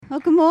Well,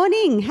 good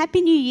morning.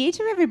 Happy New Year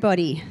to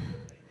everybody.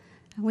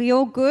 Are we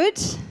all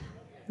good?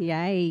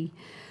 Yay.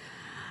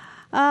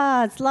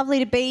 It's lovely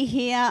to be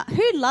here.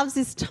 Who loves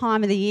this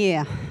time of the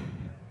year?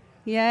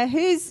 Yeah,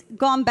 who's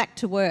gone back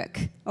to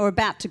work or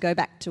about to go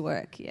back to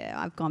work? Yeah,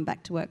 I've gone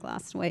back to work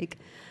last week.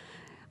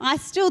 I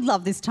still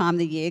love this time of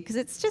the year because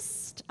it's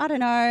just, I don't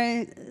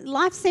know,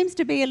 life seems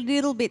to be a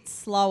little bit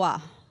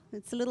slower.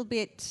 It's a little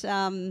bit,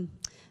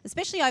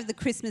 especially over the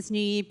Christmas, New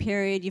Year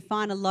period, you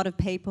find a lot of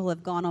people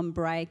have gone on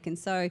break. And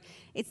so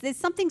there's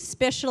something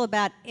special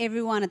about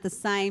everyone at the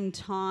same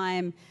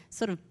time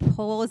sort of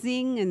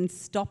pausing and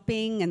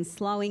stopping and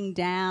slowing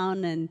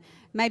down and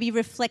maybe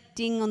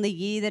reflecting on the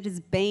year that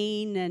has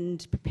been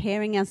and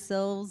preparing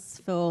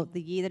ourselves for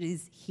the year that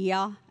is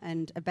here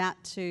and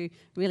about to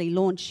really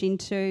launch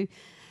into.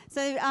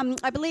 So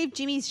I believe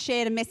Jimmy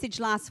shared a message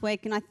last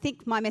week, and I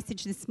think my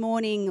message this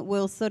morning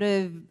will sort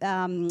of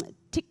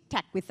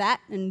tic-tac with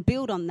that and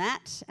build on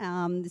that.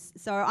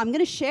 So I'm going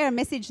to share a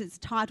message that's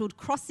titled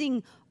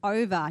Crossing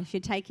Over. If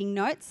you're taking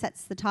notes,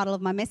 that's the title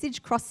of my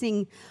message,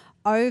 Crossing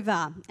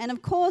Over. And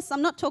of course,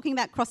 I'm not talking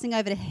about crossing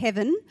over to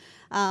heaven,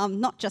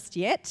 not just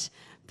yet,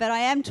 but I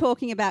am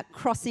talking about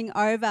crossing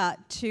over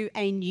to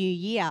a new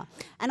year.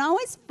 And I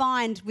always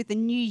find with the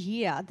new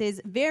year, there's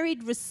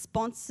varied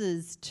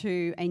responses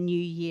to a new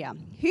year.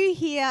 Who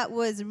here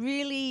was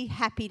really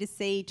happy to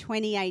see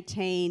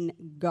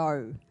 2018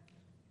 go?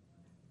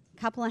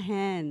 Couple of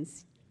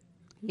hands.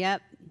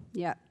 Yep.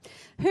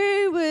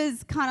 Who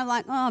was kind of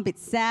like, oh, a bit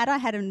sad, I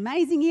had an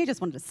amazing year, just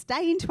wanted to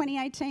stay in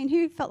 2018?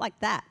 Who felt like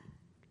that?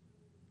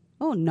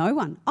 Oh, no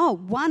one. Oh,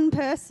 one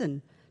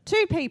person.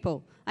 Two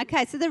people.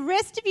 Okay, so the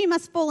rest of you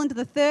must fall into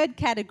the third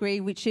category,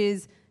 which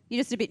is you're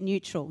just a bit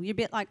neutral. You're a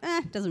bit like,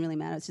 it doesn't really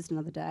matter, it's just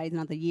another day,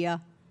 another year.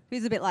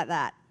 Who's a bit like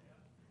that?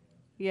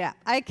 Yeah,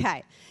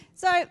 okay.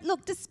 So,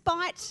 look,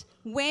 despite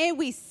where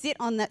we sit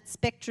on that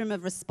spectrum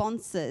of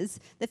responses,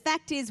 the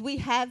fact is we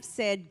have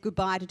said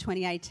goodbye to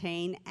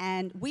 2018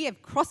 and we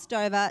have crossed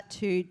over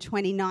to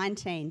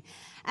 2019.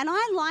 And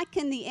I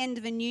liken the end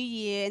of a new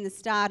year and the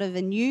start of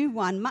a new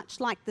one much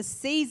like the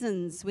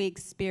seasons we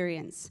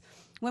experience.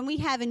 When we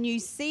have a new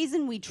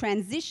season, we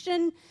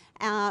transition.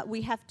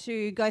 We have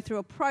to go through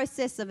a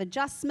process of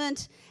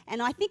adjustment.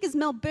 And I think as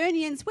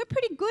Melburnians, we're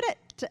pretty good at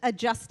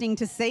adjusting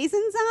to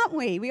seasons, aren't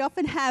we? We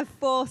often have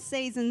 4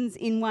 seasons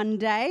in one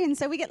day, and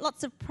so we get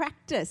lots of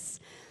practice.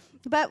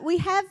 But we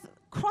have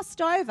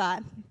crossed over,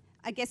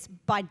 I guess,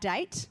 by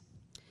date.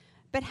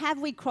 But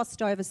have we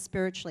crossed over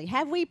spiritually?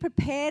 Have we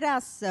prepared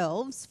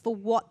ourselves for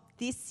what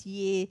this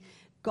year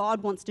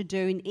God wants to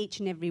do in each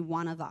and every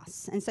one of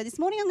us? And so this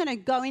morning I'm going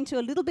to go into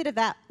a little bit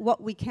about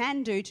what we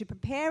can do to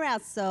prepare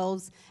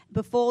ourselves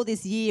before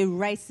this year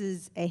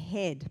races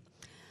ahead.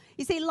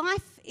 You see,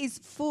 life is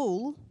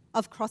full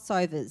of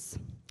crossovers.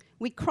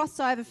 We cross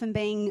over from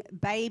being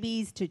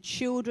babies to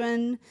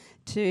children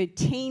to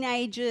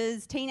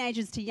teenagers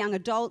to young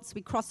adults.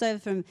 We cross over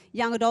from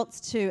young adults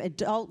to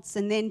adults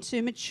and then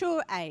to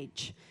mature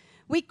age.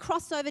 We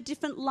cross over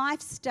different life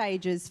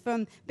stages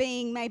from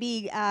being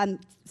maybe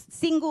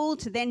single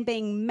to then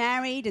being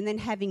married and then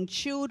having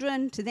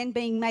children to then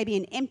being maybe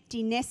an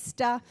empty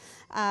nester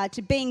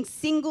to being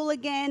single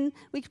again.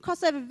 We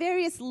cross over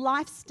various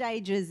life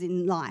stages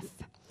in life.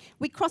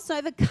 We cross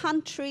over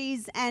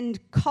countries and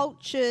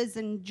cultures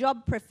and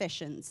job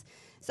professions.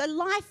 So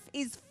life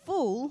is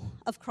full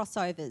of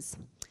crossovers.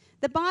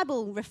 The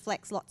Bible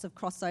reflects lots of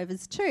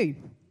crossovers too.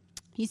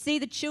 You see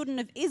the children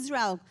of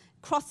Israel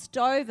crossed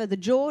over the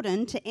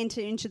Jordan to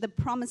enter into the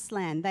promised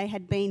land. They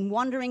had been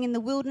wandering in the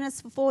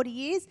wilderness for 40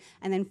 years,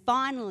 and then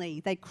finally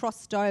they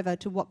crossed over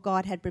to what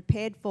God had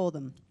prepared for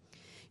them.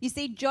 You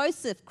see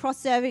Joseph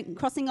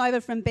crossing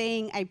over from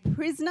being a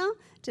prisoner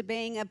to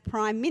being a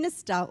prime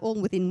minister all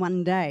within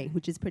one day,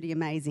 which is pretty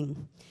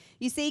amazing.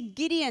 You see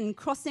Gideon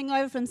crossing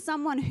over from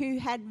someone who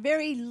had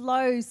very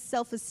low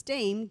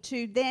self-esteem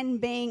to then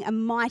being a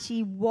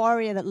mighty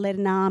warrior that led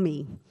an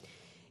army.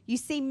 You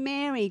see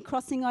Mary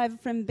crossing over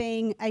from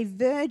being a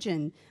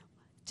virgin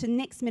to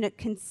next minute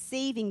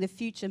conceiving the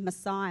future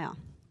Messiah.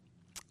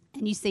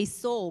 And you see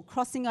Saul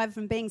crossing over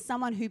from being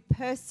someone who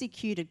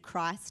persecuted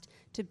Christ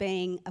to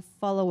being a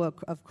follower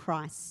of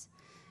Christ.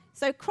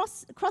 So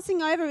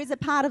crossing over is a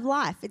part of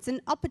life. It's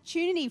an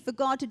opportunity for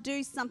God to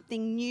do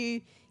something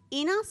new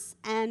in us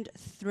and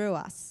through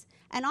us.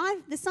 And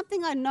there's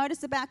something I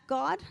notice about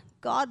God.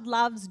 God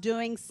loves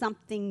doing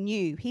something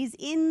new. He's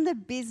in the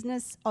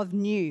business of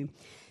new.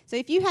 So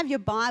if you have your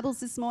Bibles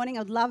this morning,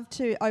 I'd love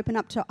to open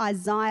up to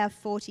Isaiah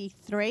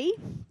 43.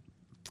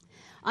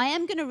 I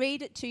am going to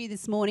read it to you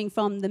this morning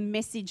from the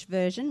Message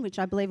version, which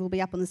I believe will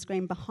be up on the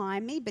screen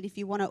behind me. But if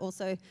you want to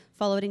also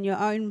follow it in your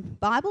own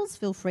Bibles,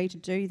 feel free to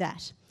do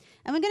that.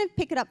 And we're going to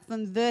pick it up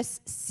from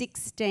verse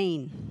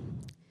 16.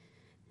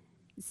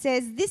 It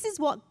says, "This is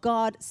what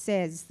God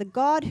says, the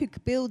God who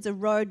builds a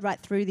road right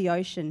through the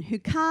ocean, who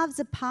carves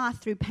a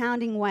path through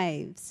pounding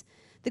waves,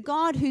 the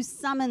God who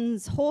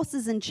summons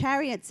horses and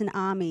chariots and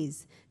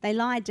armies. They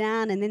lie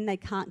down and then they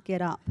can't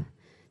get up.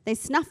 They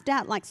snuffed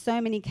out like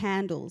so many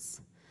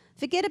candles.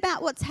 Forget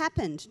about what's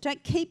happened.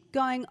 Don't keep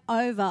going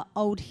over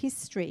old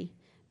history.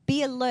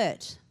 Be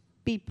alert.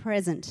 Be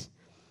present.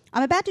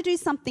 I'm about to do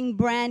something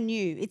brand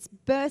new. It's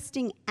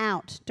bursting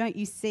out. Don't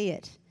you see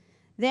it?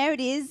 There it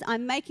is.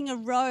 I'm making a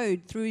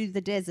road through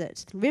the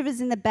desert.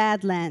 Rivers in the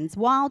Badlands.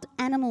 Wild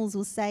animals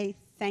will say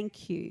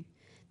thank you.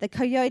 The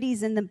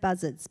coyotes and the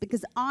buzzards,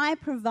 because I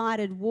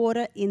provided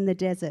water in the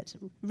desert.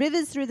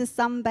 Rivers through the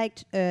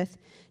sun-baked earth,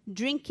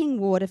 drinking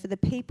water for the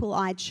people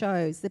I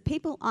chose, the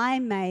people I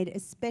made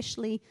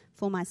especially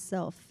for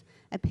myself,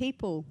 a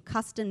people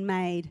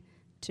custom-made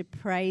to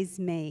praise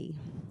me.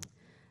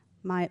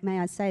 May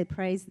I say,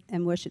 praise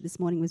and worship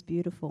this morning was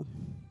beautiful.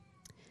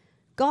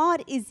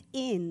 God is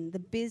in the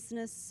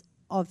business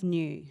of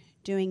new,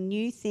 doing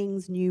new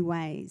things, new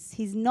ways.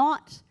 He's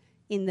not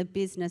in the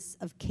business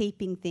of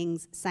keeping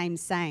things same.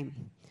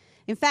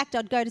 In fact,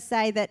 I'd go to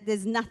say that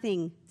there's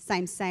nothing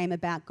same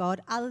about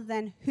God other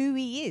than who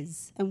he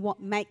is and what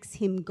makes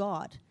him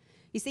God.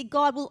 You see,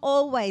 God will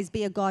always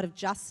be a God of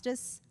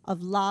justice,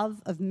 of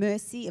love, of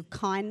mercy, of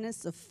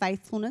kindness, of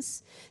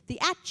faithfulness. The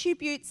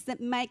attributes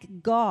that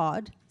make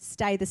God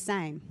stay the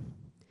same.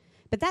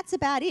 But that's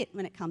about it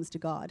when it comes to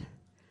God.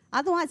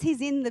 Otherwise,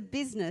 he's in the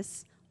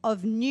business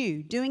of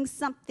new, doing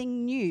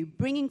something new,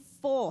 bringing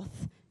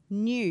forth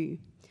new.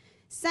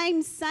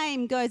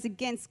 Same goes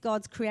against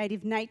God's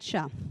creative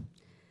nature.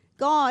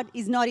 God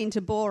is not into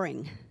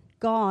boring.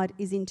 God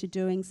is into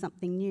doing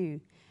something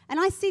new. And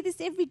I see this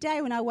every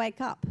day when I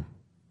wake up.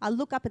 I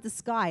look up at the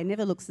sky, it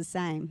never looks the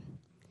same.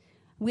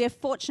 We are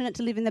fortunate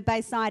to live in the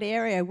Bayside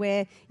area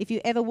where if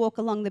you ever walk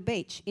along the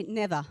beach, it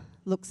never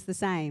looks the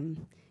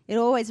same. It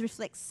always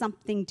reflects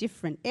something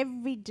different.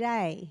 Every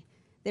day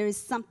there is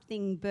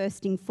something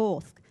bursting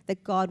forth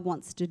that God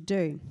wants to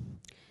do.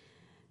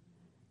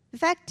 The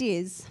fact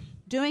is,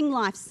 doing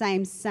life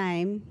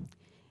same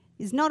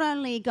is not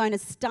only going to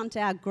stunt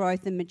our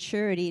growth and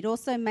maturity, it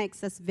also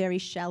makes us very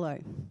shallow.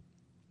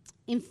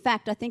 In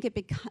fact, I think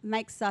it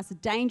makes us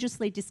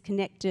dangerously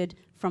disconnected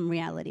from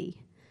reality.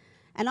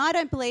 And I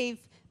don't believe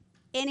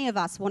any of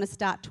us want to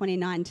start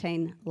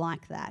 2019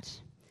 like that.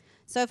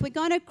 So if we're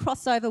going to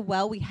cross over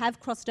well, we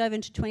have crossed over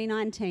into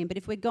 2019, but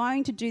if we're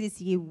going to do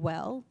this year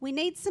well, we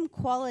need some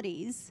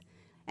qualities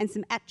and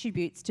some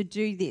attributes to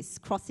do this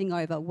crossing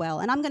over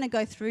well. And I'm going to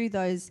go through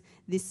those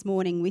this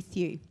morning with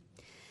you.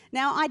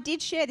 Now, I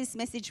did share this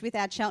message with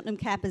our Cheltenham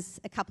campus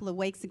a couple of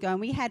weeks ago, and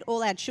we had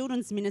all our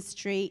children's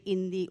ministry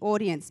in the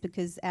audience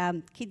because our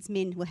kids'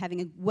 men were having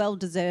a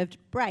well-deserved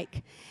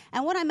break.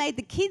 And what I made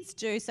the kids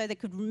do so they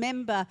could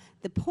remember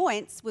the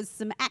points was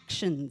some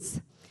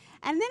actions.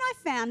 And then I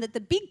found that the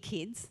big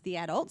kids, the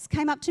adults,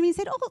 came up to me and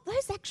said, oh,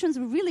 those actions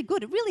were really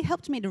good. It really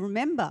helped me to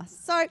remember.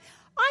 So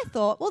I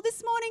thought, well,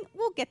 this morning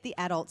we'll get the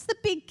adults, the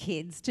big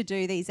kids, to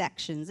do these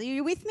actions. Are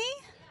you with me?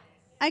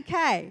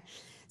 Okay.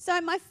 So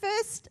my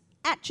first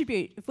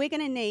attribute, if we're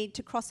going to need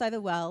to cross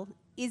over well,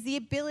 is the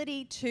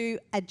ability to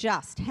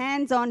adjust,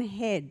 hands on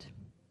head.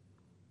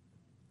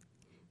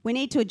 We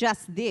need to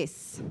adjust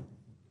this,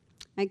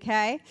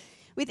 okay?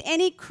 With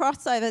any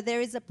crossover, there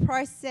is a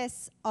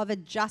process of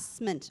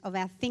adjustment of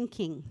our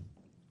thinking.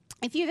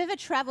 If you've ever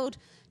travelled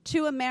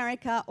to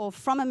America or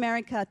from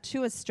America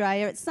to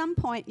Australia, at some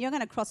point you're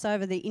going to cross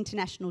over the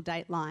international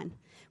date line.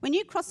 When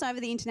you cross over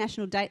the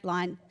international date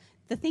line,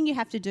 the thing you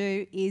have to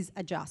do is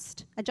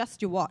adjust.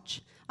 Adjust your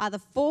watch, either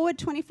forward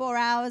 24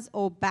 hours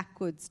or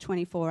backwards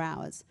 24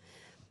 hours.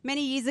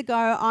 Many years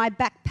ago, I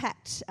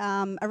backpacked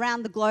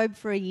around the globe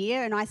for a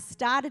year, and I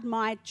started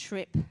my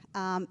trip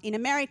in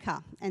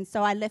America. And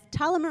so I left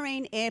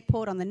Tullamarine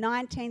Airport on the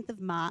 19th of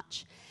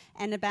March,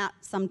 and about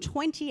some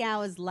 20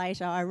 hours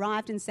later, I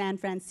arrived in San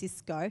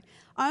Francisco,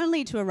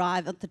 only to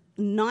arrive at the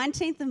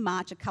 19th of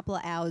March a couple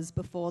of hours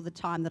before the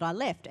time that I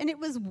left. And it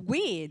was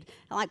weird.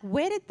 Like,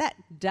 where did that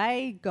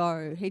day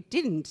go? It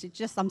didn't.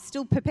 I'm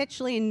still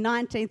perpetually in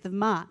 19th of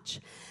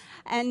March.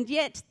 And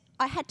yet,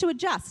 I had to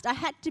adjust. I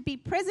had to be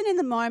present in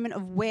the moment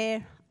of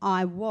where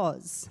I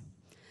was.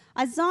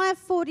 Isaiah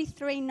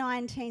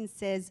 43:19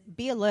 says,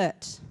 be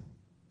alert,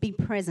 be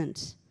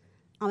present.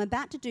 I'm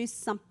about to do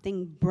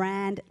something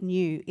brand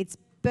new. It's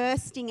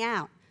bursting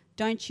out.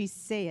 Don't you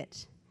see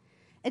it?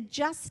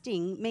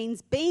 Adjusting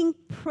means being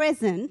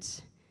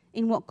present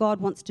in what God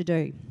wants to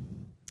do.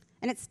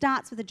 And it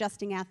starts with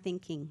adjusting our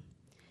thinking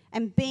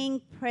and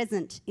being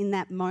present in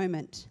that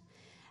moment.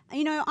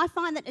 You know, I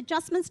find that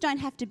adjustments don't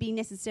have to be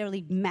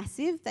necessarily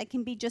massive. They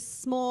can be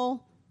just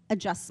small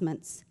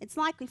adjustments. It's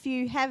like if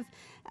you have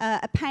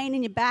a pain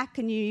in your back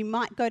and you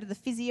might go to the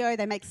physio,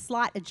 they make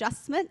slight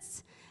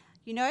adjustments,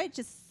 you know,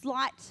 just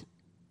slight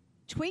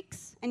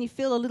tweaks and you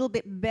feel a little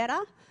bit better.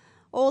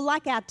 Or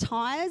like our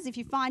tyres, if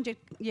you find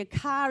your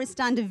car is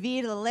starting to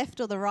veer to the left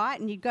or the right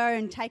and you go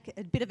and take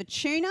a bit of a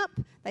tune-up,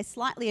 they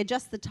slightly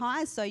adjust the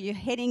tyres so you're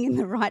heading in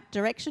the right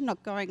direction,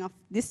 not going off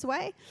this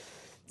way.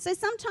 So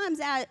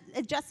sometimes our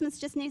adjustments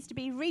just needs to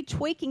be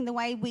retweaking the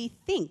way we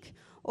think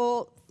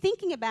or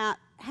thinking about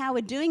how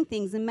we're doing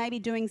things and maybe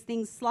doing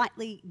things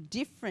slightly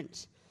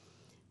different.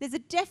 There's a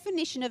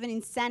definition of an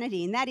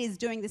insanity, and that is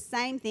doing the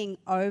same thing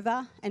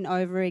over and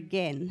over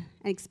again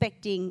and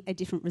expecting a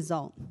different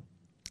result.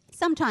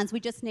 Sometimes we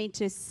just need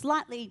to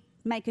slightly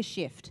make a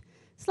shift,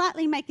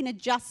 slightly make an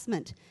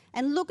adjustment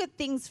and look at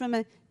things from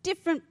a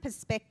different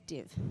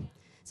perspective.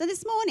 So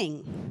this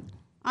morning,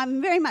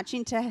 I'm very much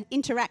into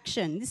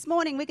interaction. This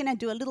morning we're going to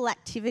do a little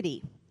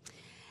activity.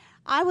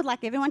 I would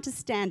like everyone to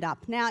stand up.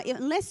 Now,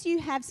 unless you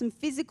have some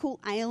physical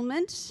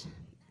ailment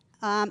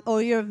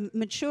or you're of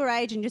mature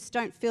age and just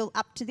don't feel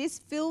up to this,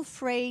 feel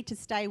free to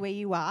stay where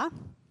you are.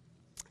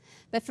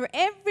 But for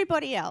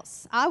everybody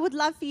else, I would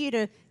love for you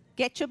to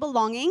get your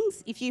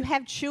belongings. If you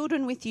have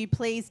children with you,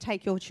 please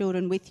take your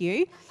children with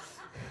you.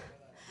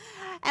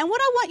 And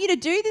what I want you to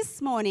do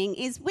this morning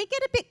is we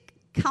get a bit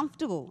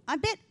comfortable. I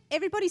bet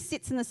everybody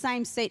sits in the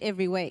same seat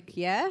every week,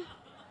 yeah?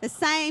 The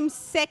same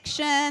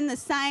section, the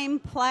same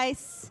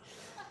place.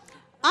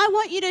 I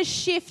want you to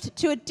shift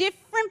to a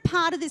different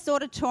part of this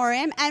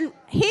auditorium, and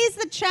here's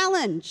the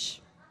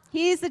challenge.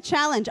 Here's the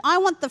challenge. I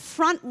want the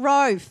front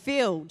row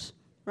filled,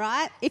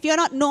 right? If you're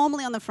not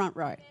normally on the front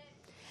row.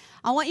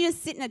 I want you to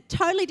sit in a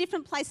totally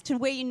different place to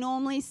where you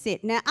normally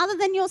sit. Now, other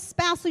than your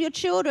spouse or your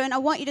children, I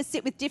want you to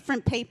sit with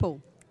different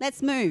people.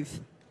 Let's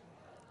move.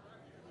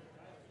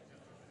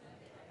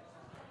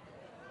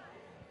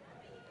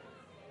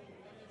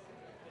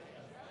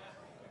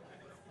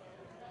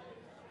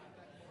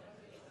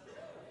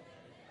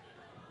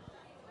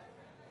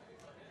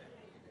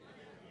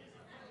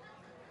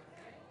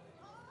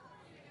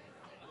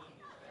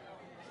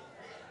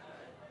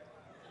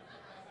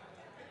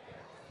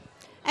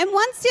 And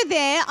once you're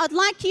there, I'd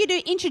like you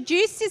to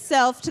introduce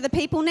yourself to the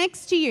people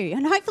next to you.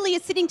 And hopefully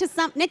you're sitting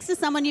next to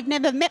someone you've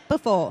never met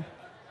before.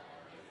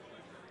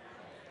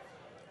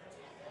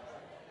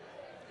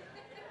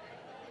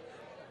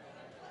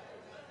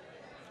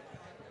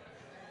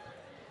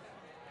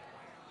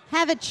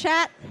 Have a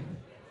chat.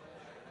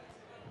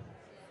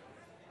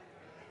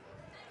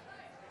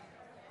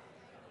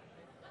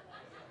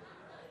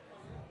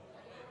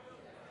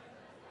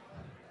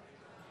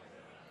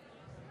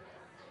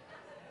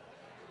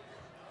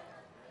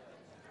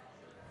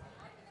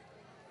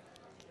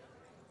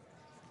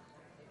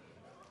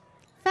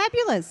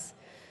 Fabulous.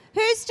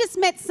 Who's just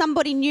met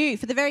somebody new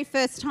for the very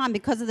first time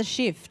because of the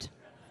shift?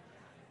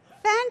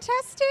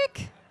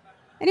 Fantastic.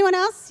 Anyone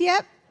else?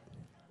 Yep.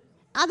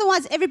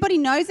 Otherwise, everybody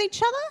knows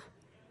each other?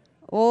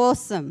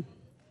 Awesome.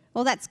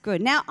 Well, that's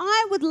good. Now,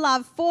 I would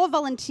love 4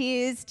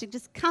 volunteers to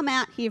just come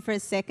out here for a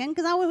second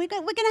because we're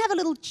going to have a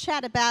little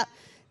chat about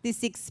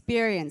this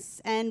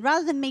experience. And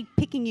rather than me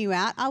picking you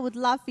out, I would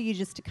love for you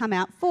just to come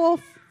out. Four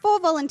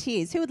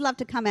volunteers. Who would love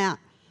to come out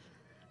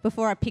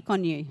before I pick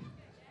on you?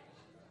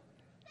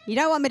 You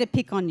don't want me to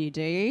pick on you,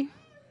 do you?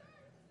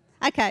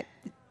 Okay.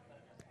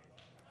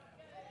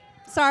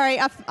 Sorry,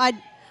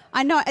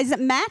 I know. Is it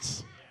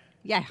Matt?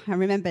 Yeah, I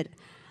remembered.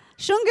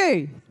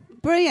 Shungu,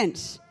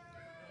 brilliant.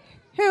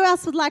 Who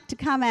else would like to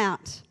come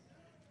out?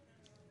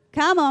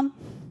 Come on.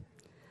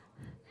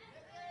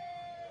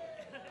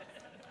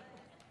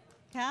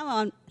 Come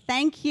on.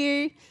 Thank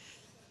you.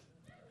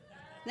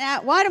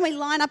 Now, why don't we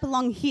line up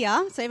along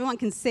here so everyone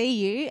can see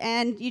you,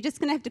 and you're just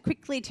going to have to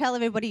quickly tell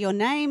everybody your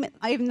name,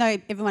 even though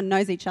everyone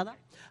knows each other.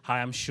 Hi,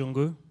 I'm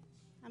Shungu.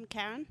 I'm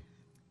Karen.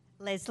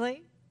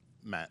 Leslie.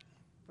 Matt.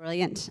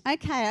 Brilliant.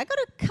 Okay, I've got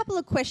a couple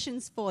of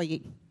questions for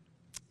you,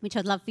 which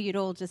I'd love for you to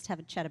all just have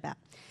a chat about.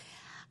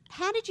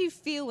 How did you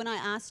feel when I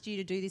asked you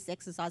to do this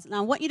exercise? Now,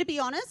 I want you to be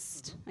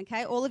honest,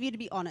 okay, all of you to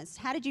be honest.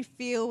 How did you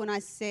feel when I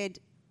said,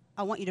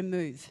 I want you to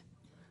move?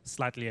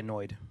 Slightly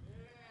annoyed.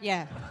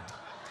 Yeah.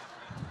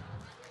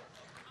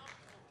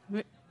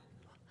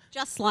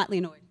 Just slightly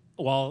annoyed.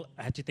 Well,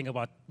 I had to think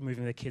about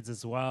moving the kids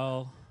as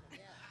well.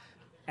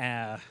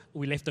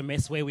 We left a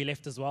mess where we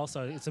left as well,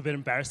 so it's a bit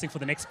embarrassing for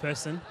the next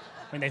person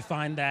when they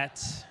find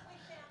that.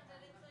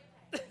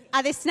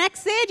 Are there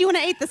snacks there? Do you want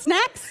to eat the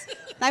snacks?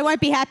 They won't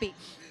be happy.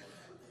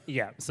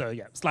 Yeah,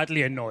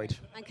 slightly annoyed.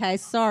 Okay,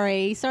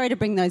 sorry to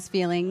bring those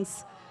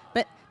feelings.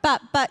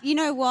 But you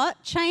know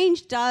what?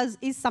 Change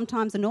is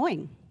sometimes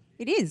annoying.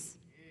 It is.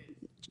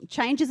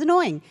 Change is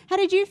annoying. How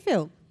did you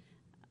feel?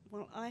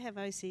 Well, I have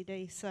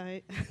OCD, so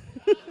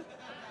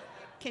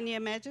can you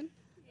imagine?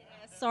 Yeah,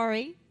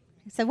 sorry.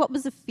 So what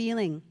was the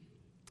feeling?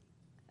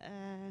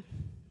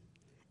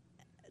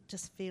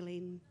 Just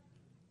feeling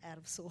out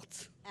of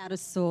sorts. Out of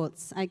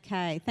sorts.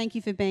 Okay. Thank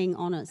you for being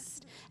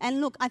honest.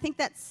 And look, I think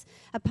that's,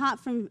 apart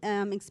from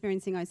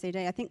experiencing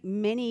OCD, I think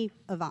many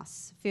of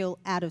us feel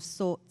out of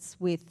sorts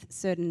with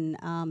certain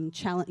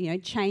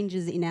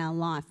changes in our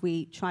life.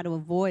 We try to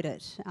avoid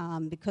it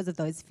because of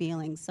those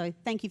feelings. So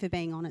thank you for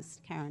being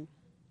honest, Karen.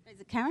 Is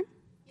it Karen?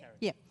 Karen.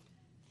 Yeah.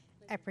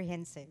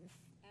 Apprehensive.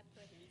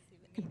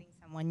 Meeting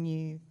someone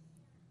new.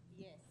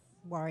 Yes.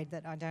 Worried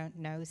that I don't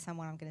know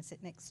someone I'm going to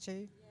sit next to.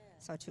 Yeah.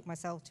 So I took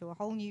myself to a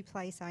whole new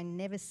place I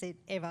never sit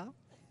ever.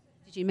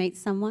 Did you meet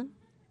someone?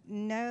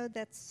 No,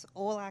 that's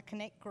all our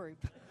Connect group.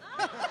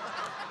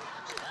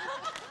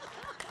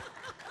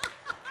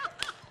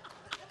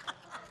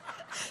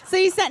 So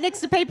you sat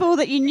next to people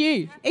that you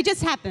knew. It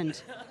just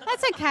happened.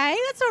 That's okay.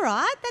 That's all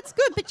right. That's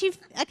good. But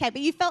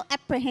you felt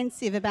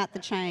apprehensive about the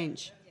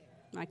change.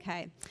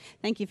 Okay.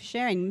 Thank you for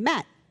sharing.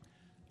 Matt.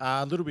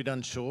 A little bit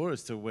unsure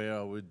as to where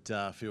I would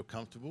feel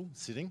comfortable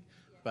sitting,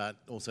 but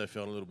also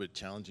felt a little bit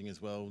challenging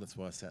as well. That's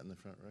why I sat in the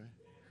front row.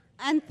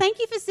 And thank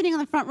you for sitting on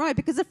the front row,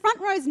 because the front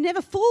row is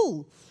never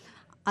full.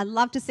 I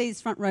love to see this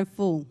front row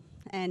full,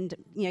 and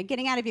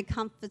getting out of your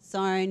comfort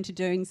zone to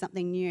doing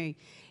something new.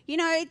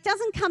 It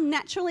doesn't come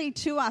naturally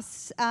to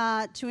us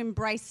to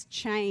embrace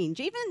change.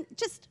 Even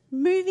just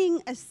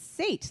moving a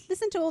seat.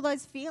 Listen to all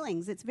those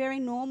feelings. It's very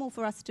normal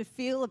for us to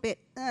feel a bit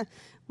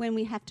when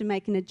we have to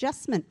make an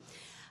adjustment.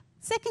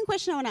 Second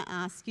question I want to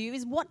ask you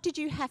is, what did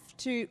you have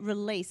to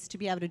release to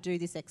be able to do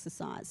this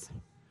exercise?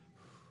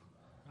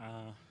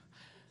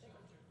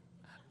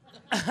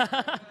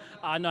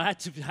 No, I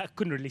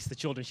couldn't release the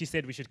children. She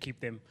said we should keep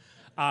them.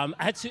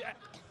 I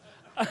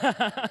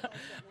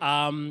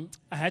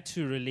had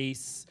to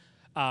release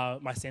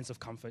my sense of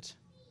comfort.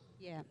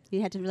 Yeah,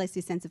 you had to release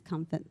your sense of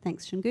comfort.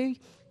 Thanks, Shungu.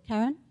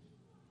 Karen?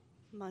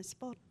 My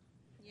spot.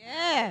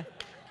 Yeah.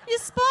 Your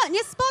spot. And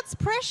your spot's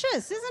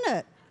precious, isn't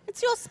it?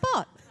 It's your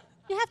spot.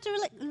 You have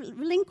to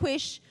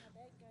relinquish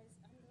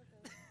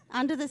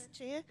under the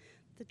chair.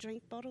 The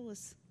drink bottle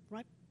is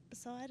right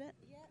beside it.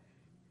 Yeah.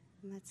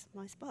 And that's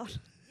my spot.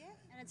 Yeah.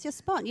 And it's your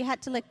spot. You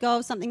had to let go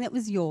of something that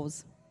was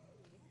yours.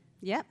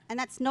 Yep. And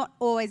that's not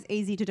always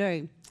easy to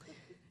do.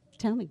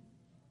 Tell me.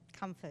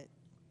 Comfort.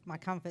 My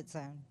comfort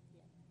zone.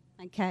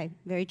 Okay.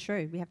 Very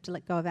true. We have to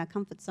let go of our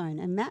comfort zone.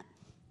 And Matt?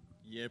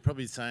 Yeah,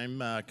 probably the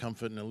same.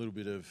 Comfort and a little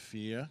bit of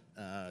fear,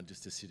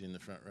 just to sit in the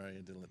front row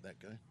and to let that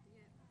go.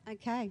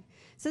 Okay.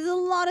 So there's a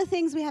lot of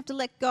things we have to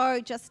let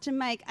go just to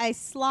make a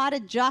slight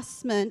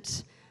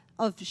adjustment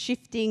of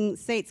shifting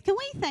seats. Can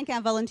we thank our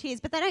volunteers?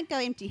 But they don't go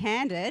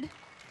empty-handed.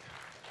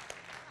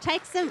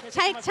 Take some.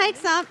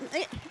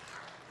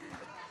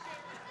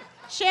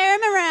 Share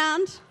them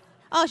around.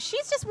 Oh,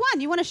 she's just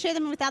one. You want to share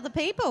them with other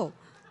people.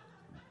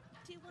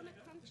 Do you want it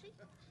crunchy?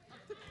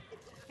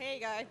 Here you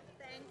go.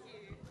 Thank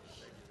you.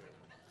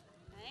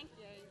 Thank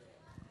you.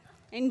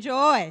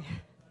 Enjoy.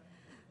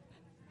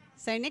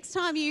 So next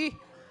time you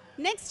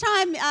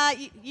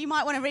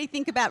might want to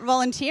rethink about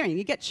volunteering.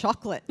 You get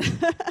chocolate.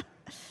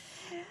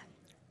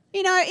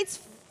 It's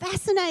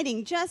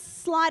fascinating,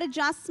 just slight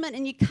adjustment,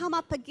 and you come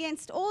up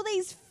against all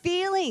these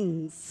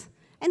feelings,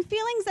 and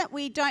feelings that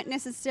we don't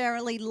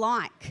necessarily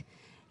like.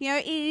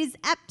 It is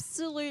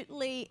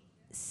absolutely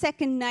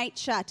second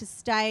nature to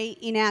stay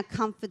in our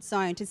comfort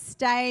zone, to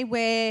stay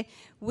where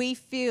we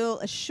feel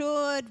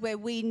assured, where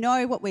we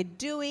know what we're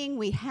doing,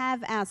 we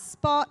have our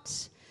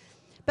spot.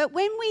 But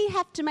when we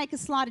have to make a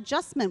slight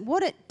adjustment,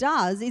 what it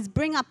does is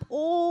bring up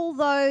all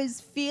those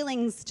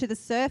feelings to the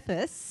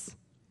surface,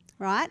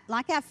 right?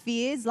 Like our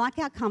fears, like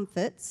our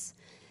comforts.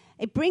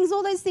 It brings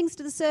all those things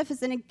to the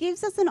surface, and it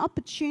gives us an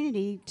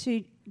opportunity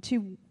to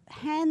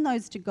hand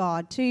those to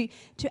God, to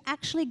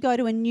actually go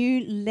to a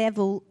new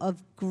level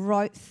of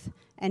growth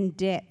and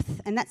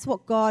depth. And that's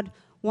what God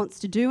wants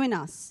to do in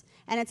us.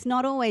 And it's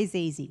not always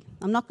easy.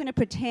 I'm not going to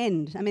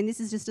pretend. I mean, this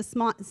is just a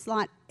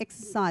slight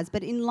exercise.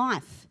 But in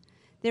life,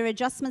 there are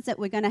adjustments that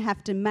we're going to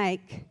have to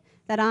make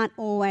that aren't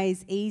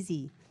always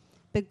easy.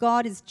 But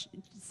God is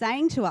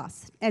saying to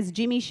us, as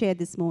Jimmy shared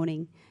this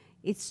morning,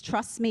 it's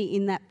trust me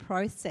in that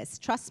process.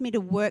 Trust me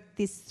to work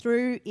this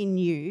through in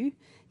you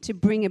to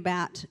bring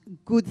about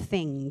good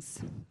things.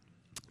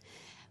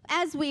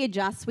 As we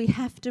adjust, we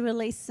have to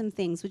release some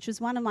things, which was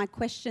one of my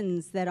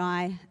questions that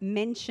I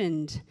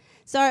mentioned.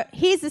 So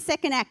here's the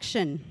second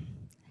action.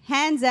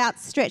 Hands out,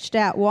 stretched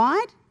out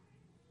wide.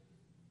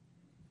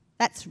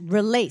 That's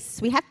release.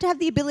 We have to have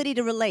the ability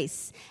to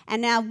release.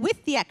 And now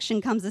with the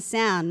action comes a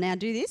sound. Now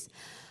do this.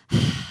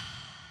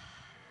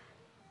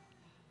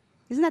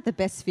 Isn't that the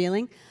best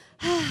feeling?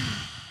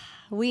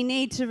 We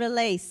need to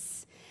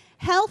release.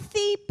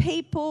 Healthy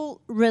people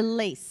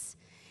release.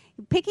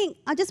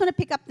 I just want to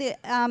pick up the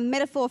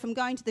metaphor from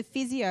going to the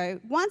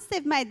physio. Once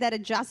they've made that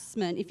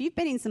adjustment, if you've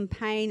been in some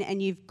pain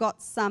and you've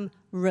got some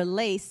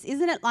release,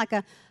 isn't it like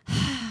a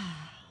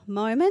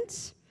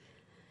moment?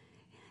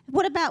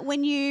 What about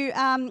when you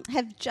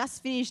have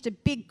just finished a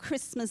big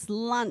Christmas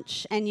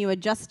lunch and you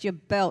adjust your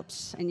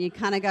belt and you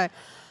kind of go,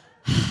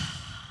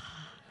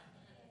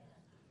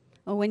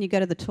 or when you go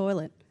to the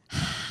toilet.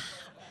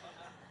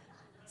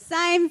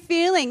 Same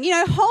feeling.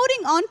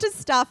 Holding on to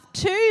stuff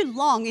too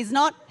long is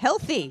not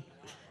healthy.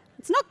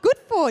 It's not good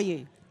for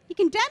you. You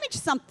can damage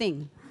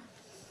something.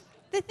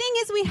 The thing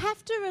is, we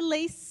have to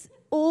release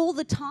all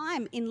the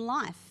time in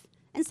life.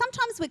 And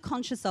sometimes we're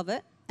conscious of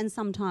it and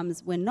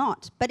sometimes we're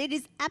not. But it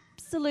is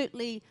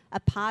absolutely a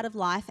part of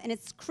life, and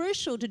it's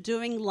crucial to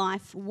doing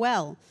life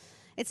well.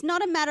 It's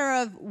not a matter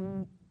of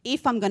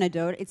if I'm going to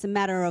do it, it's a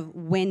matter of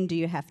when do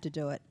you have to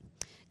do it.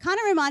 Kind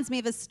of reminds me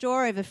of a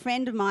story of a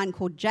friend of mine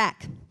called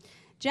Jack.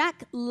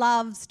 Jack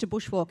loves to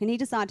bushwalk, and he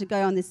decided to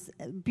go on this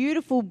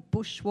beautiful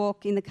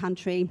bushwalk in the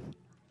country,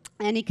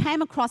 and he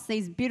came across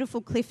these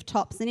beautiful cliff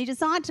tops, and he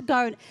decided to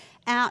go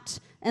out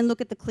and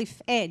look at the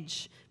cliff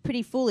edge.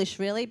 Pretty foolish,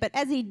 really, but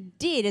as he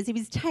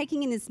was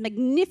taking in this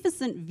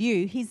magnificent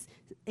view,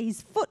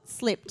 his foot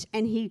slipped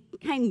and he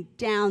came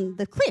down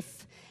the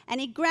cliff,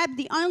 and he grabbed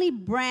the only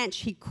branch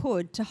he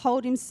could to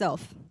hold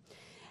himself.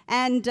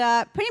 And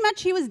pretty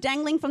much he was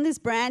dangling from this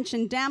branch,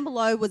 and down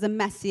below was a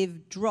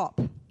massive drop.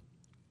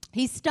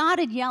 He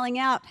started yelling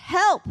out,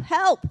 "Help,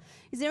 help!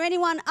 Is there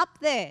anyone up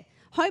there?"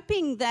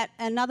 Hoping that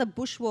another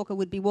bushwalker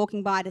would be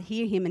walking by to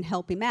hear him and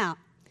help him out.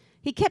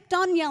 He kept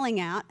on yelling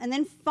out, and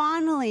then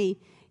finally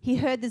he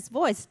heard this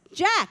voice,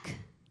 "Jack!"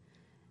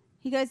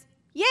 He goes,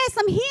 "Yes,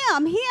 I'm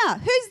here.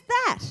 Who's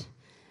that?"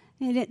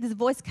 And the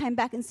voice came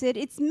back and said,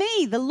 "It's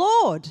me, the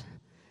Lord."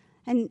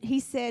 And he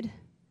said,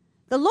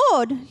 "The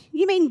Lord?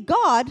 You mean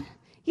God?"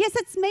 "Yes,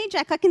 it's me,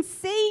 Jack. I can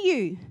see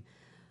you."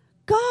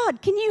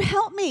 "God, can you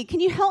help me? Can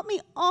you help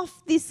me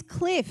off this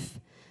cliff?"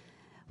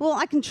 "Well,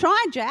 I can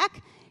try,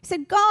 Jack." He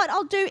said, "God,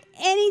 I'll do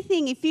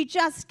anything if you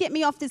just get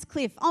me off this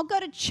cliff. I'll go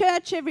to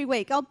church every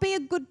week. I'll be a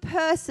good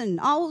person.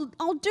 I'll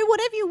do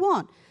whatever you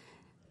want."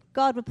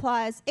 God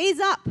replies, "Ease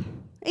up.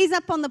 Ease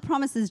up on the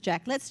promises,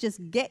 Jack. Let's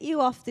just get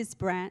you off this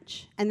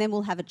branch and then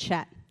we'll have a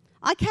chat."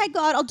 "Okay,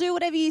 God, I'll do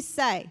whatever you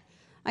say."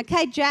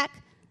 "Okay,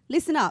 Jack,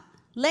 listen up.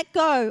 Let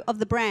go of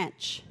the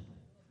branch."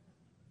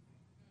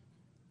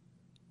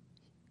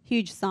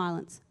 Huge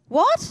silence.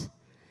 "What?"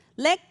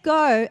 "Let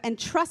go and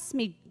trust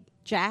me,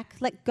 Jack.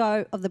 Let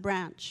go of the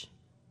branch."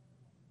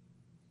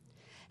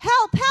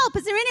 "Help, help.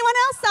 Is there anyone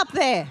else up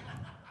there?"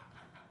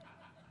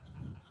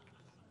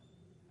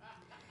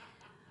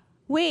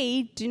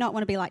 We do not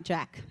want to be like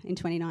Jack in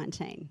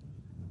 2019.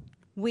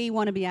 We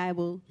want to be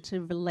able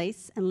to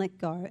release and let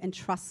go and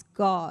trust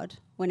God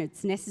when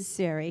it's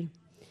necessary,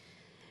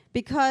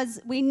 because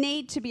we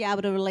need to be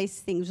able to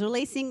release things.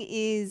 Releasing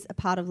is a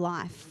part of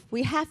life.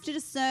 We have to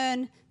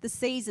discern the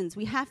seasons.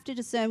 We have to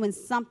discern when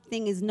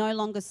something is no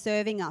longer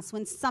serving us,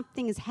 when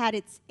something has had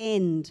its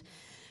end.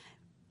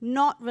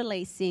 Not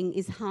releasing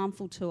is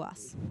harmful to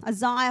us.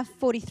 Isaiah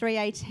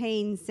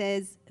 43:18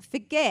 says,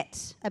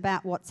 "Forget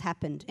about what's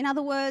happened." In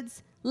other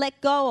words, let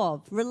go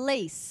of,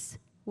 release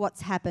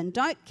what's happened.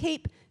 Don't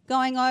keep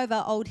going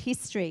over old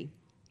history.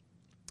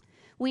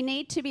 We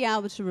need to be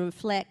able to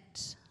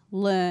reflect,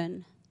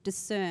 learn,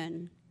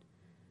 discern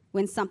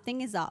when something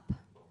is up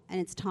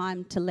and it's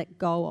time to let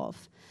go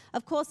of.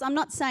 Of course, I'm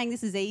not saying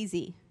this is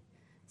easy.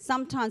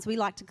 Sometimes we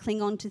like to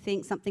cling on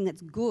to something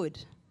that's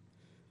good.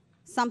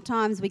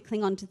 Sometimes we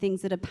cling on to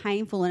things that are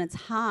painful and it's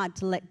hard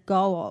to let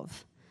go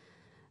of.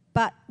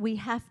 But we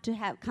have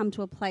to come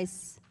to a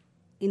place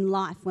in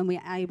life when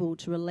we're able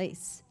to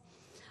release.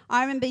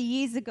 I remember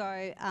years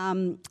ago,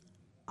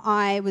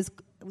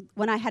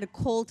 when I had a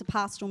call to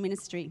pastoral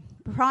ministry.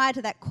 Prior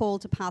to that call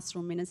to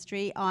pastoral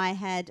ministry, I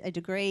had a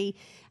degree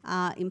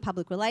in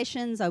public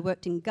relations. I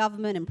worked in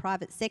government and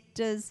private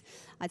sectors.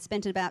 I'd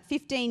spent about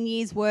 15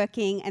 years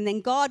working, and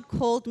then God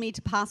called me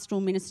to pastoral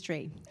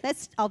ministry.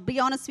 I'll be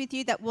honest with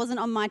you, that wasn't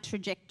on my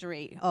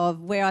trajectory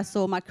of where I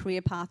saw my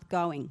career path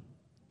going.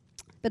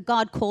 But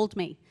God called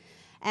me.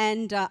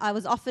 And I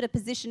was offered a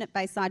position at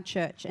Bayside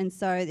Church. And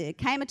so there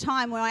came a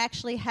time where I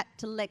actually had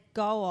to let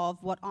go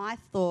of what I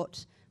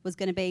thought was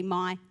going to be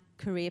my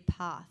career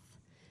path.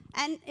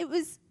 And it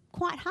was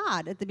quite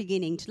hard at the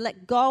beginning to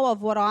let go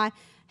of what I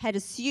had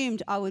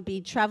assumed I would be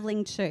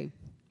travelling to.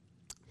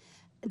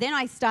 Then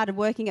I started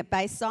working at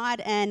Bayside,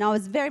 and I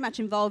was very much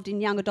involved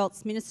in young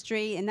adults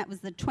ministry, and that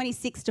was the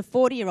 26 to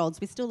 40-year-olds.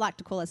 We still like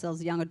to call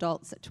ourselves young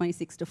adults at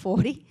 26 to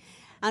 40.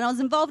 And I was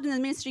involved in a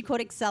ministry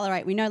called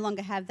Accelerate. We no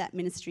longer have that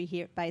ministry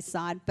here at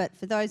Bayside, but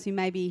for those who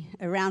may be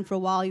around for a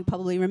while, you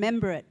probably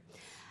remember it.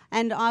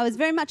 And I was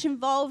very much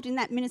involved in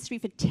that ministry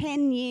for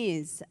 10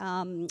 years,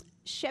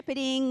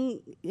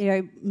 shepherding,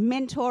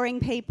 mentoring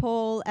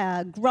people,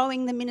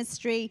 growing the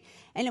ministry,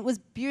 and it was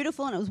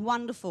beautiful and it was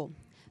wonderful.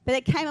 But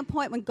there came a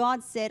point when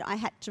God said I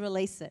had to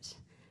release it,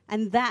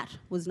 and that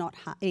was not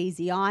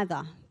easy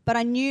either. But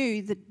I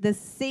knew that the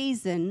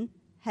season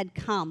had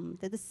come,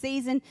 that the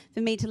season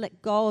for me to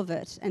let go of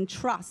it and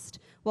trust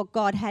what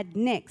God had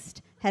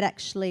next had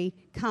actually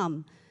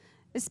come.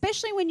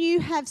 Especially when you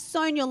have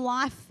sown your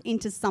life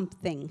into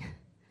something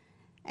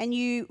and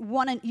you've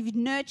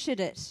nurtured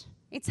it,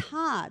 it's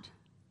hard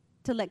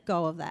to let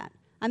go of that.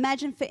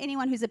 Imagine for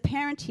anyone who's a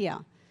parent here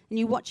and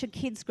you watch your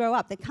kids grow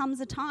up, there comes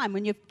a time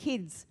when your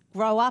kids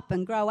grow up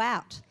and grow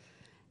out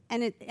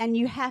and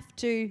you have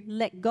to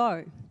let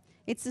go.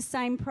 It's the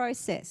same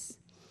process.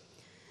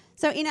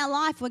 So in our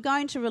life, we're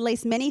going to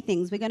release many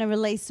things. We're going to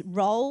release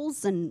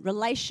roles and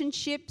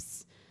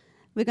relationships.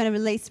 We're going to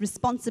release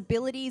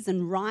responsibilities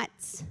and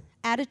rights,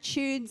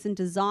 attitudes and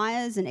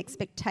desires and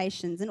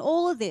expectations. And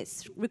all of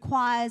this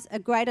requires a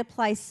greater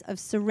place of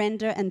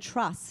surrender and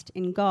trust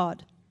in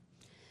God.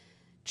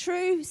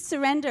 True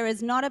surrender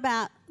is not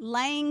about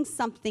laying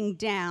something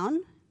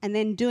down and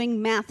then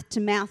doing mouth to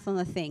mouth on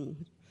the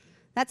thing.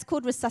 That's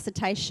called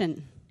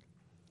resuscitation.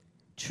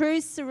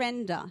 True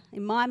surrender,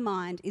 in my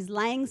mind, is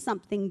laying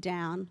something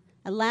down,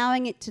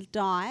 allowing it to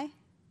die,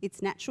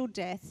 its natural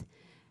death,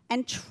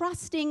 and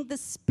trusting the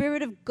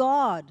Spirit of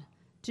God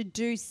to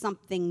do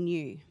something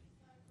new.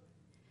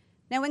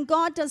 Now, when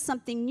God does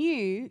something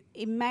new,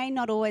 it may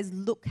not always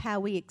look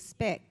how we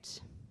expect.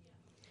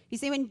 You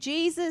see, when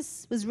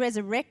Jesus was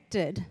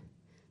resurrected,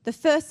 the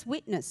first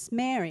witness,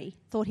 Mary,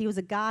 thought he was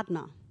a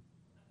gardener.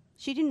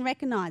 She didn't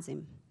recognise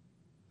him.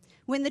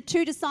 When the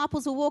two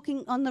disciples were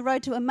walking on the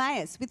road to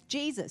Emmaus with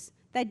Jesus,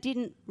 they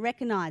didn't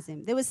recognize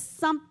him. There was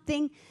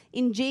something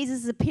in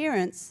Jesus'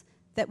 appearance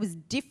that was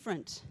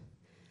different.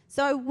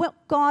 So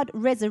what God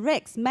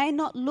resurrects may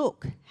not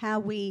look how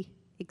we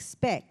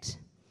expect.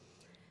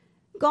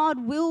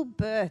 God will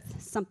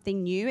birth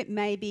something new. It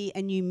may be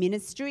a new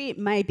ministry, it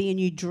may be a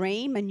new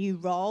dream, a new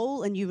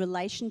role, a new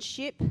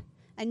relationship,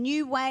 a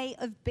new way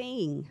of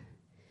being.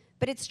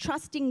 But it's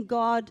trusting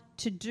God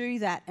to do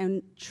that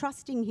and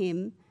trusting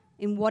him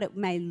in what it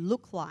may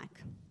look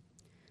like.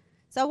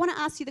 So I want to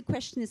ask you the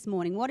question this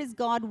morning. What is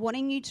God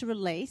wanting you to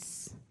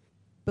release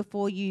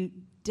before you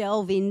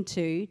delve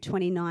into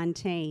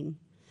 2019?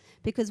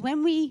 Because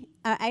when we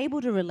are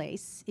able to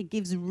release, it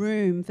gives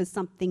room for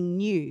something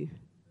new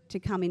to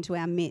come into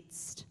our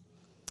midst.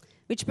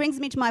 Which brings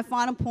me to my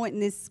final point in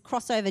this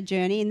crossover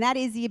journey, and that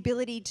is the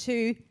ability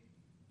to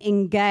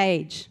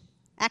engage.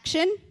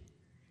 Action,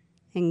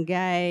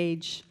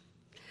 engage.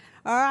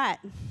 All right,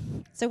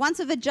 so once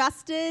we've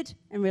adjusted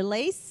and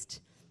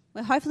released,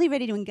 we're hopefully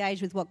ready to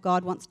engage with what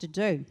God wants to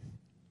do.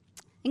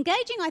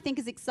 Engaging, I think,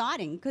 is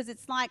exciting because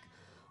it's like,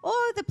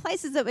 oh, the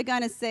places that we're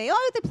going to see,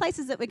 oh, the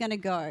places that we're going to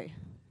go.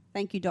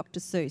 Thank you, Dr.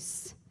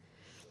 Seuss.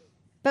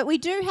 But we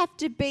do have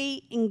to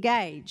be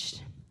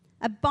engaged.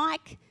 A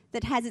bike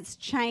that has its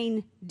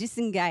chain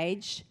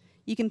disengaged,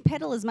 you can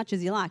pedal as much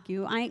as you like.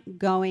 You ain't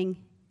going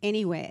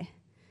anywhere.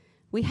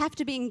 We have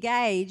to be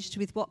engaged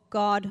with what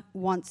God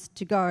wants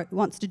to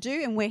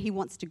do and where he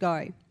wants to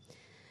go.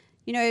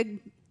 You know,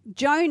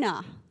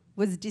 Jonah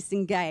was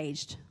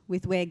disengaged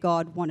with where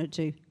God wanted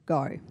to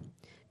go.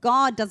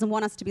 God doesn't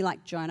want us to be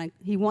like Jonah.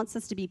 He wants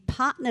us to be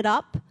partnered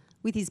up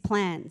with his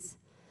plans.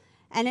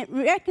 And it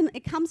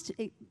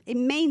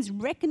means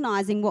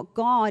recognizing what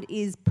God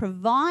is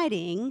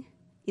providing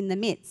in the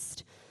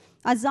midst.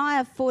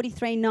 Isaiah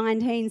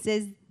 43:19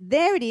 says,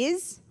 "There it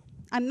is.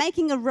 I'm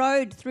making a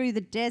road through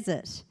the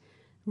desert,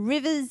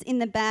 rivers in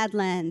the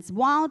badlands.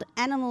 Wild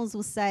animals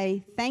will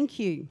say, thank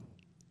you.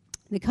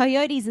 The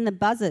coyotes and the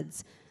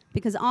buzzards,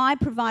 because I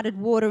provided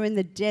water in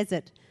the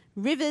desert,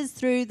 rivers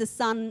through the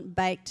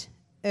sun-baked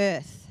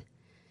earth."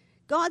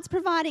 God's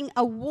providing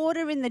a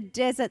water in the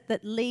desert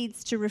that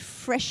leads to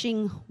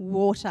refreshing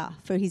water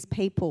for his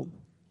people.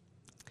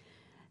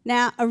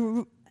 Now,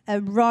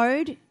 a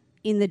road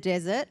in the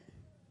desert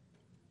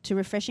to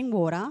refreshing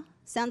water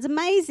sounds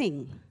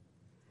amazing,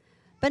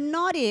 but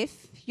not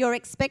if your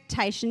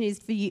expectation is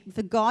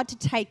for God to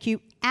take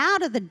you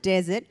out of the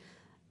desert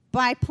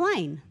by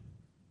plane.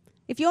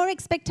 If your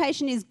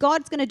expectation is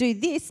God's going to do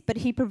this, but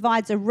he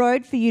provides a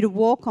road for you to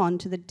walk on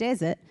to the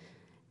desert,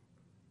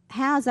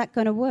 how's that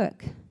going to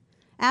work?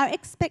 Our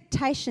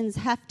expectations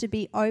have to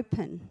be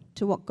open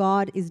to what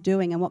God is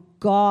doing and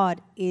what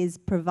God is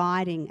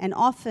providing. And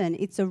often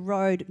it's a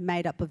road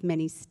made up of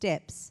many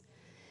steps.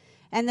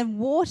 And the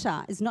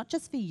water is not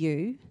just for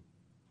you,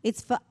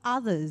 it's for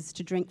others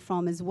to drink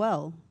from as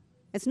well.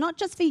 It's not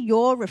just for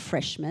your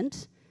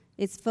refreshment,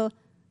 it's for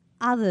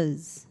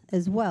others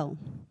as well.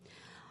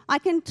 I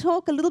can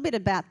talk a little bit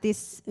about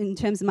this in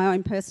terms of my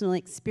own personal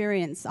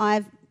experience.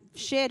 I've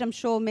shared, I'm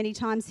sure, many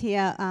times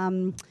here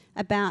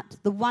about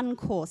the One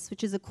Course,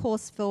 which is a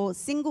course for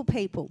single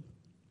people.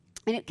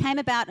 And it came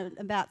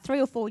about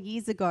 3 or 4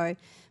 years ago.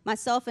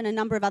 Myself and a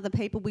number of other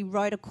people, we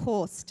wrote a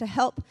course to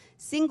help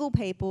single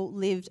people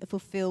live a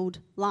fulfilled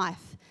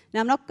life.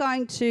 Now, I'm not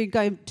going to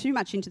go too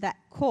much into that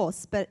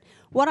course, but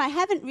what I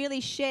haven't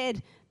really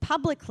shared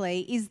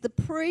publicly is the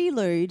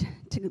prelude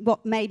to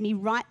what made me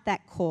write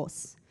that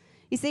course.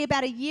 You see,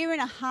 about 1.5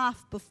 years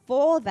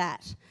before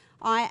that,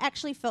 I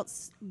actually felt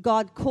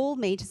God called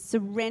me to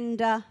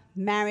surrender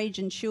marriage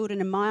and children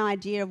and my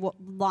idea of what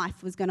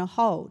life was going to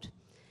hold.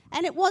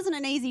 And it wasn't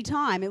an easy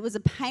time. It was a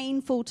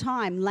painful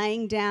time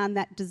laying down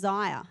that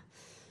desire.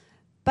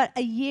 But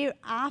 1 year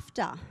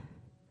after,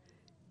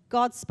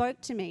 God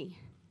spoke to me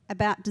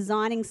about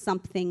designing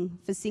something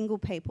for single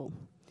people.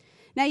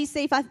 Now, you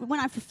see, when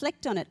I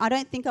reflect on it, I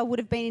don't think I would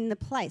have been in the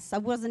place. I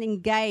wasn't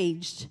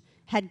engaged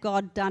had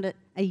God done it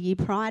 1 year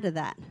prior to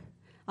that.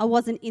 I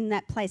wasn't in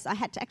that place. I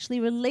had to actually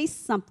release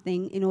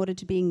something in order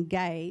to be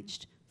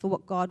engaged for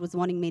what God was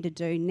wanting me to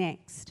do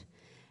next.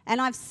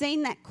 And I've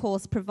seen that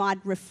course provide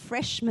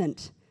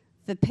refreshment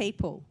for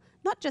people,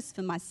 not just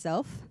for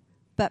myself,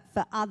 but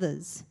for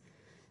others.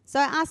 So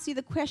I ask you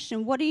the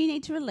question, what do you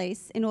need to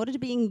release in order to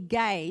be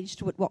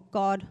engaged with what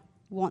God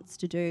wants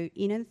to do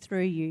in and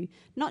through you,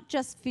 not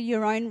just for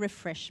your own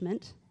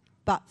refreshment,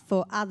 but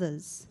for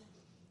others?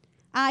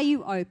 Are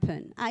you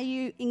open? Are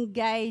you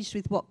engaged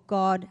with what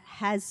God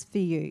has for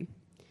you?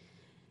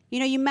 You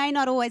know, you may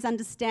not always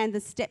understand the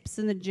steps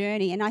in the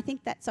journey, and I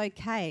think that's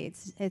okay.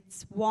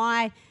 It's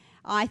why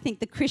I think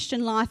the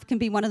Christian life can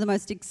be one of the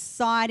most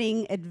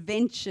exciting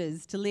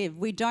adventures to live.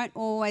 We don't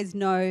always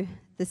know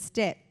the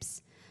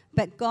steps,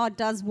 but God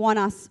does want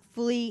us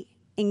fully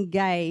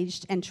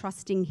engaged and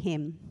trusting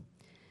him.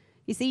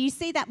 You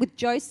see that with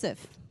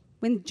Joseph.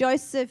 When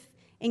Joseph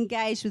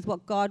engaged with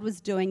what God was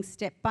doing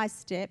step by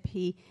step,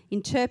 he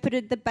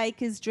interpreted the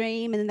baker's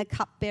dream and then the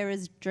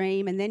cupbearer's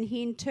dream, and then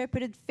he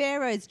interpreted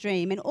Pharaoh's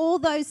dream, and all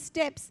those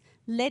steps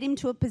led him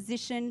to a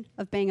position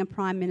of being a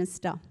prime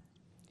minister.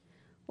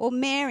 Or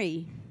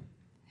Mary,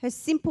 her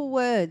simple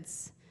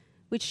words,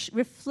 which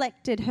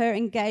reflected her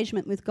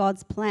engagement with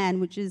God's plan,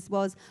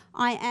 was,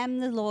 I am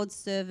the Lord's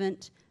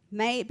servant,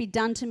 may it be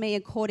done to me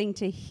according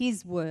to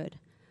his word.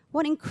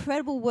 What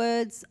incredible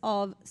words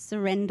of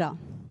surrender.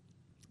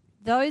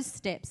 Those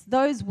steps,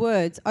 those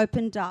words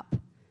opened up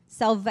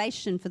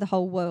salvation for the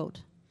whole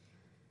world.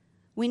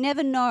 We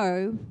never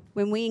know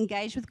when we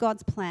engage with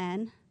God's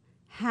plan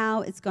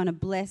how it's going to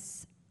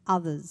bless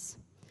others.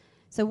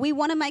 So we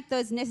want to make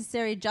those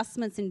necessary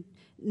adjustments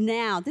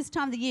now, this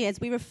time of the year, as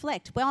we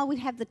reflect. Well, we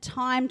have the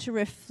time to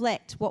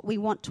reflect what we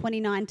want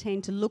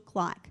 2019 to look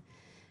like,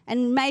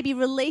 and maybe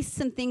release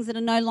some things that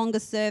are no longer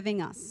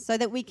serving us so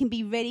that we can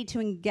be ready to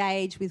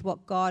engage with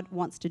what God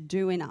wants to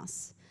do in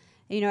us.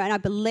 And I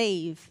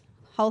believe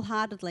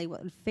wholeheartedly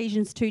what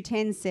Ephesians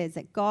 2:10 says,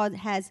 that God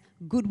has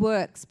good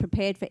works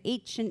prepared for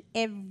each and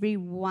every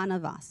one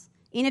of us.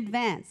 In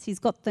advance, he's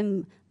got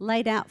them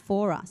laid out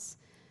for us,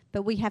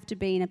 but we have to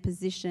be in a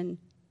position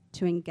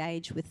to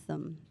engage with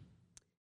them.